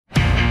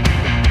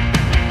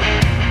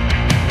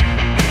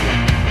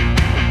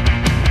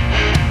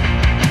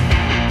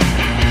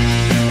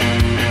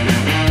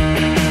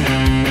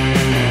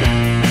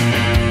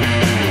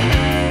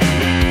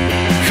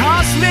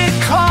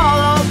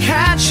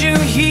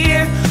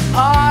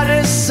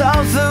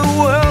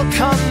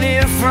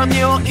From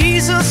your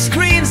easel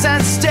screens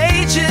and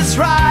stages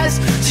rise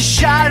to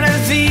shatter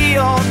the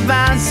old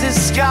man's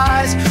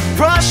disguise.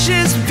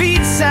 Brushes,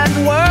 beats and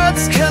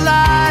words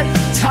collide.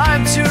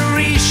 Time to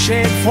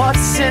reshape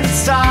what's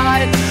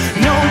inside.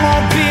 No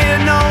more beer,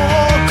 no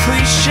old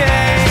cliché.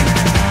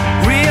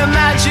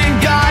 Reimagine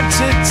God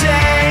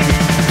today.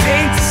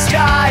 Paint the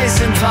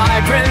skies in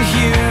vibrant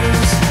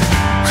hues.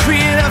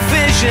 Create a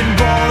vision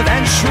bold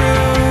and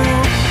true.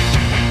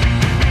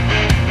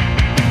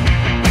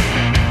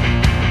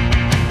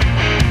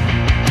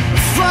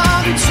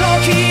 From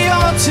Tokyo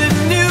to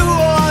New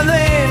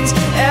Orleans,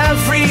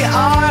 every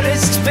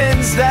artist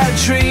spins their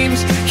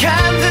dreams.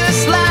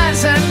 Canvas,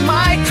 lands and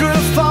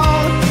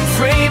microphone,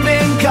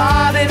 framing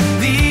God in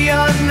the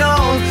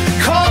unknown.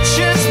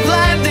 Cultures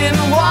blending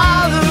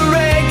while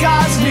array,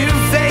 God's new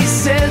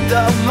face in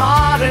the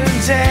modern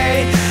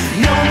day.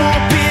 No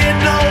more beer,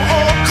 no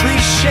old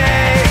cliché.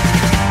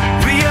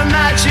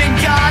 Reimagine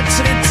God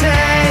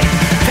today.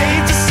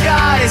 Paint the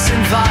skies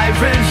in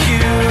vibrant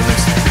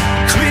hues.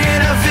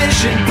 Create a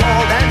vision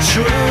bold and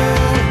true.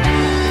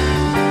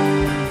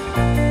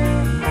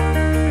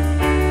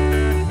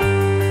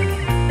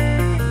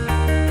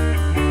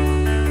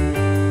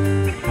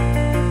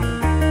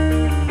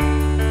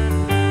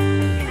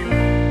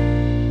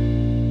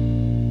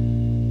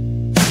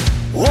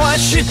 What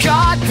should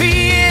God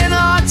be in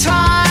our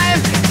time?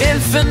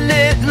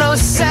 Infinite, no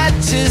set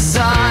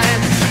design.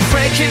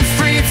 Breaking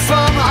free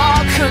from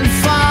our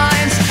confines.